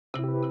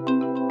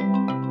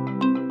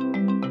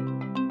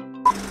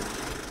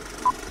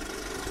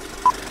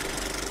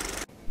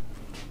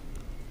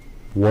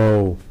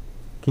Whoa,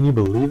 can you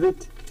believe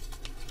it?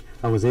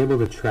 I was able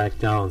to track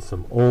down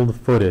some old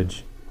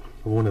footage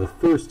of one of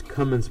the first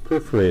Cummins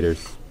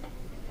perforators.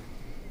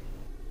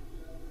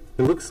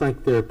 It looks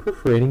like they're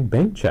perforating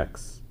bank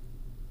checks.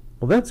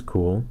 Well, that's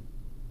cool.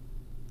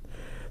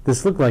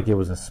 This looked like it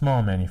was a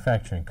small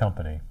manufacturing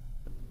company.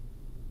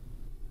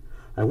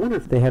 I wonder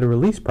if they had a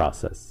release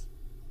process.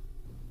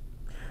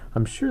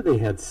 I'm sure they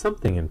had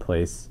something in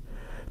place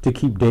to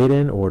keep data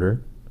in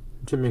order,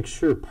 to make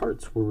sure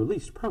parts were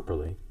released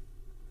properly.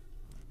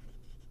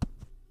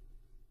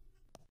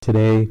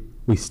 Today,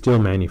 we still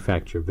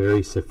manufacture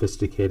very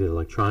sophisticated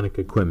electronic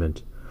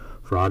equipment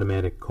for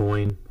automatic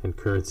coin and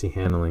currency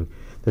handling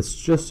that's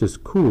just as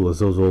cool as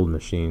those old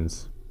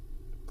machines.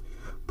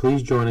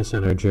 Please join us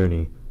on our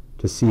journey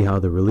to see how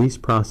the release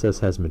process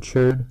has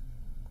matured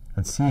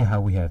and see how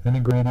we have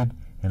integrated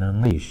and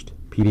unleashed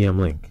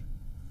PDMLink.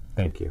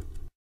 Thank you.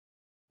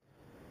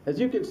 As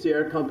you can see,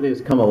 our company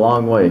has come a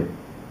long way.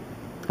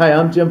 Hi,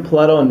 I'm Jim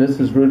Paletto and this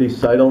is Rudy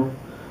Seidel.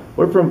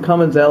 We're from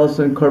Cummins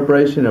Allison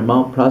Corporation in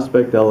Mount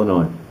Prospect,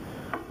 Illinois.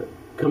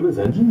 Cummins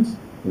engines?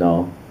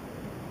 No.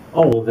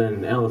 Oh, well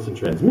then Allison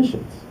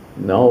transmissions.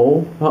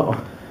 No.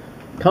 Oh.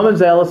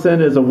 Cummins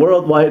Allison is a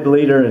worldwide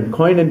leader in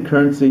coin and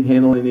currency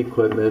handling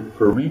equipment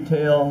for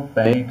retail,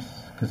 banks,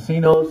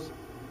 casinos,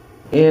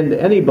 and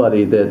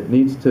anybody that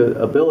needs the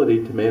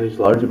ability to manage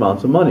large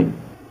amounts of money.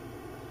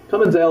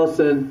 Cummins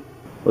Allison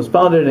was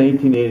founded in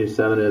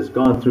 1887 and has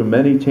gone through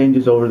many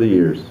changes over the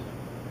years.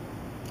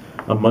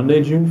 On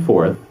Monday, June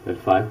 4th at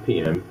 5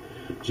 p.m.,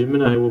 Jim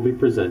and I will be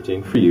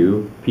presenting for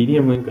you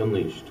PDMLink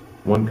Unleashed,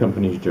 One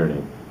Company's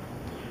Journey.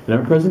 In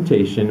our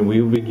presentation, we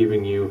will be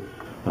giving you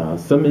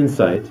some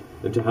insight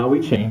into how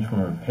we change from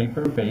a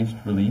paper-based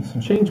release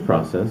and change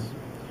process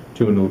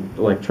to an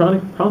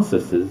electronic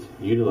processes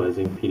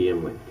utilizing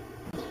PDMLink.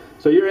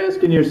 So you're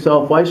asking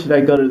yourself, why should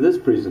I go to this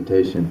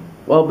presentation?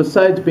 Well,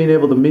 besides being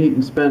able to meet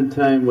and spend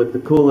time with the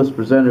coolest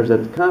presenters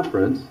at the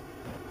conference,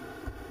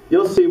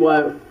 you'll see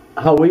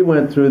how we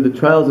went through the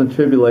trials and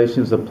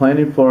tribulations of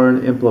planning for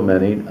and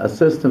implementing a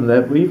system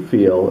that we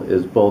feel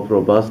is both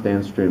robust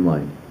and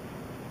streamlined.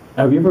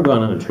 Have you ever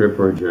gone on a trip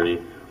or a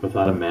journey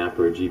without a map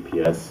or a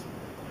GPS?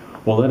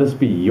 Well, let us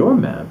be your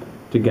map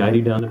to guide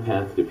you down the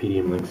path to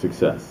PDMLink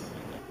success.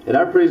 In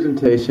our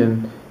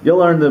presentation, you'll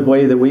learn the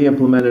way that we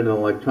implemented an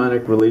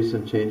electronic release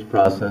and change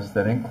process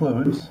that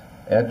includes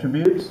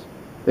attributes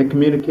that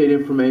communicate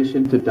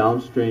information to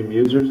downstream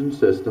users and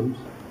systems,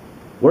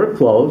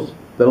 workflows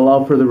that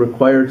allow for the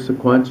required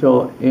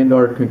sequential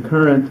and/or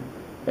concurrent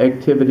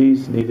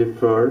activities needed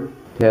for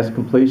task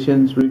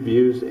completions,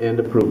 reviews, and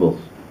approvals,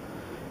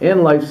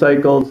 and life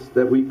cycles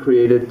that we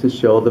created to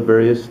show the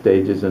various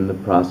stages in the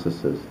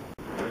processes.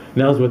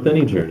 Now, as with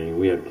any journey,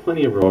 we had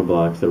plenty of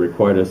roadblocks that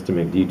required us to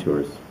make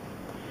detours.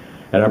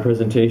 At our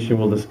presentation,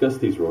 we'll discuss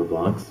these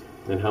roadblocks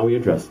and how we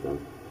addressed them,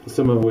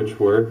 some of which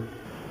were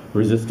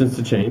resistance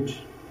to change,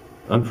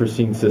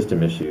 unforeseen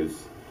system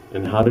issues,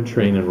 and how to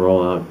train and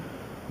roll out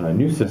a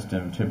new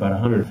system to about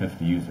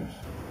 150 users.